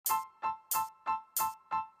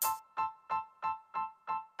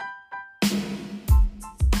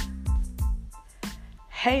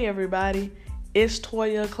Hey everybody, it's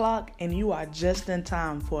 12 o'clock and you are just in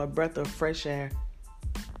time for a breath of fresh air.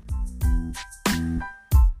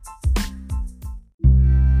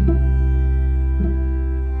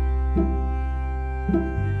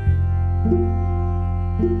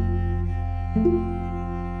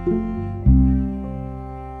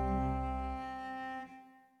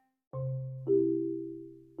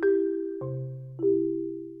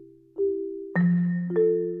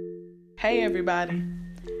 Hey everybody,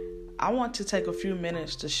 I want to take a few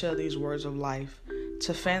minutes to share these words of life,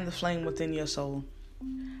 to fan the flame within your soul.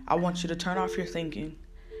 I want you to turn off your thinking,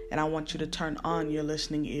 and I want you to turn on your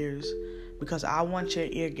listening ears, because I want your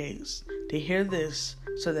ear gates to hear this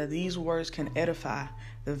so that these words can edify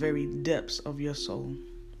the very depths of your soul.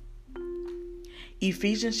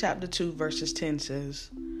 Ephesians chapter 2 verses 10 says,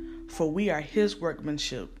 "For we are his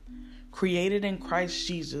workmanship, created in Christ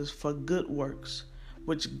Jesus for good works,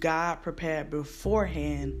 which God prepared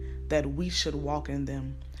beforehand that we should walk in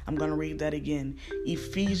them." I'm going to read that again.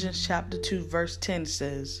 Ephesians chapter 2 verse 10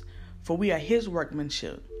 says, "For we are his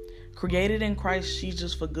workmanship, created in Christ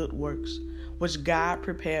Jesus for good works, which God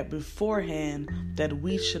prepared beforehand that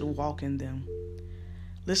we should walk in them."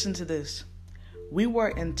 Listen to this. We were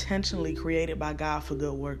intentionally created by God for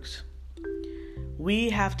good works.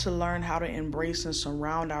 We have to learn how to embrace and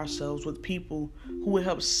surround ourselves with people who will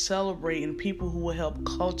help celebrate and people who will help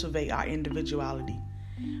cultivate our individuality.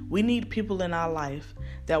 We need people in our life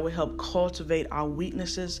that will help cultivate our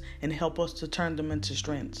weaknesses and help us to turn them into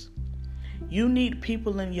strengths. You need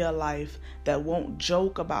people in your life that won't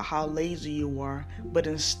joke about how lazy you are, but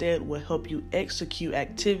instead will help you execute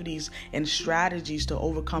activities and strategies to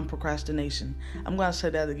overcome procrastination. I'm going to say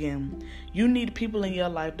that again. You need people in your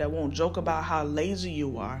life that won't joke about how lazy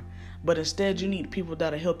you are, but instead you need people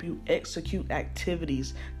that'll help you execute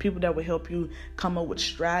activities, people that will help you come up with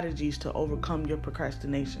strategies to overcome your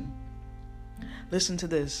procrastination. Listen to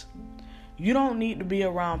this. You don't need to be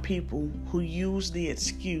around people who use the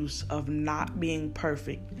excuse of not being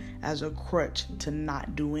perfect as a crutch to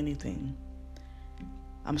not do anything.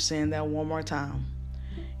 I'm saying that one more time.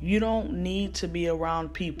 You don't need to be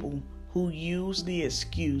around people who use the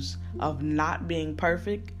excuse of not being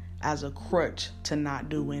perfect as a crutch to not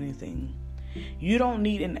do anything. You don't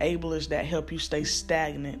need enablers that help you stay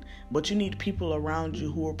stagnant, but you need people around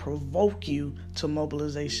you who will provoke you to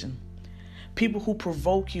mobilization. People who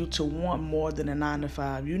provoke you to want more than a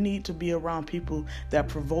 9-to-5. You need to be around people that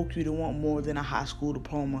provoke you to want more than a high school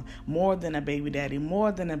diploma, more than a baby daddy,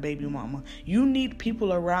 more than a baby mama. You need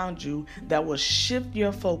people around you that will shift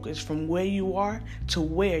your focus from where you are to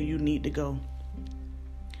where you need to go.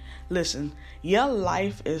 Listen, your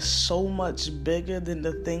life is so much bigger than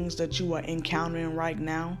the things that you are encountering right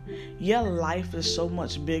now. Your life is so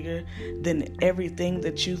much bigger than everything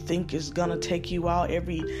that you think is going to take you out,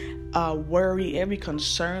 every worry, every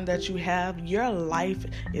concern that you have. Your life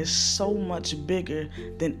is so much bigger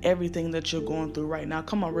than everything that you're going through right now.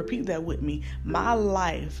 Come on, repeat that with me. My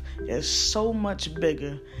life is so much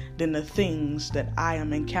bigger than the things that I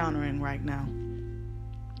am encountering right now.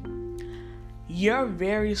 Your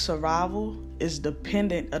very survival is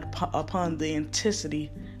dependent upon the intensity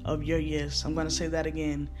of your yes. I'm going to say that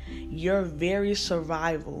again. Your very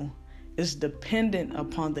survival is dependent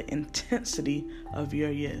upon the intensity of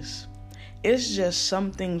your yes. It's just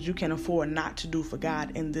some things you can afford not to do for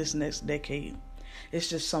God in this next decade. It's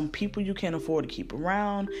just some people you can't afford to keep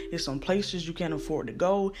around. It's some places you can't afford to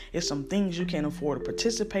go. It's some things you can't afford to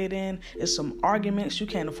participate in. It's some arguments you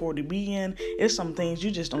can't afford to be in. It's some things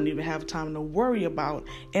you just don't even have time to worry about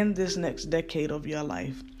in this next decade of your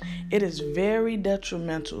life. It is very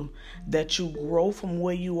detrimental that you grow from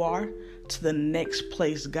where you are to the next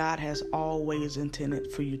place God has always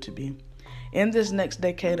intended for you to be. In this next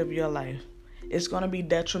decade of your life, it's going to be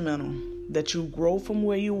detrimental that you grow from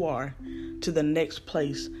where you are to the next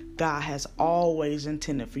place God has always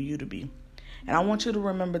intended for you to be. And I want you to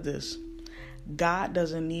remember this. God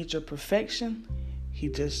doesn't need your perfection. He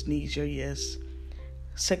just needs your yes.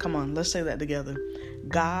 Come on, let's say that together.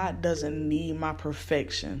 God doesn't need my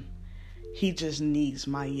perfection. He just needs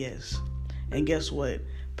my yes. And guess what?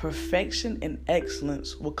 Perfection and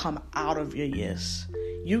excellence will come out of your yes.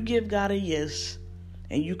 You give God a yes,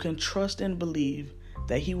 and you can trust and believe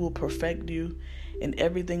that he will perfect you, and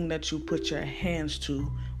everything that you put your hands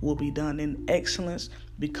to will be done in excellence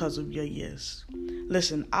because of your yes.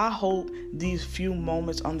 Listen, I hope these few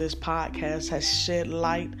moments on this podcast has shed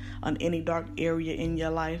light on any dark area in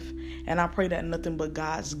your life, and I pray that nothing but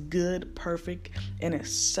God's good, perfect, and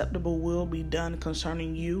acceptable will be done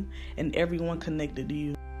concerning you and everyone connected to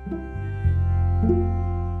you.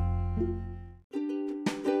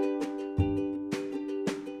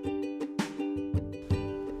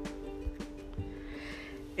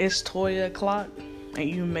 It's 12 o'clock, and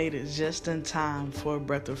you made it just in time for a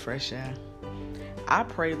breath of fresh air. I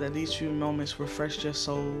pray that these few moments refreshed your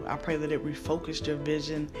soul. I pray that it refocused your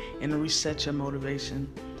vision and reset your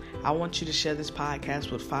motivation. I want you to share this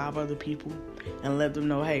podcast with 5 other people and let them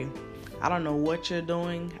know, hey, I don't know what you're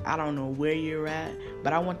doing. I don't know where you're at,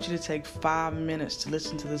 but I want you to take 5 minutes to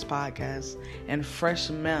listen to this podcast, and fresh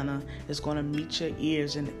manna is going to meet your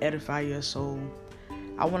ears and edify your soul.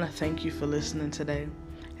 I want to thank you for listening today,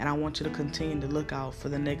 and I want you to continue to look out for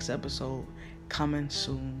the next episode coming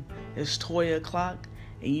soon. It's 12 o'clock,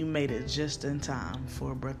 and you made it just in time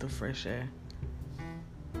for a breath of fresh air.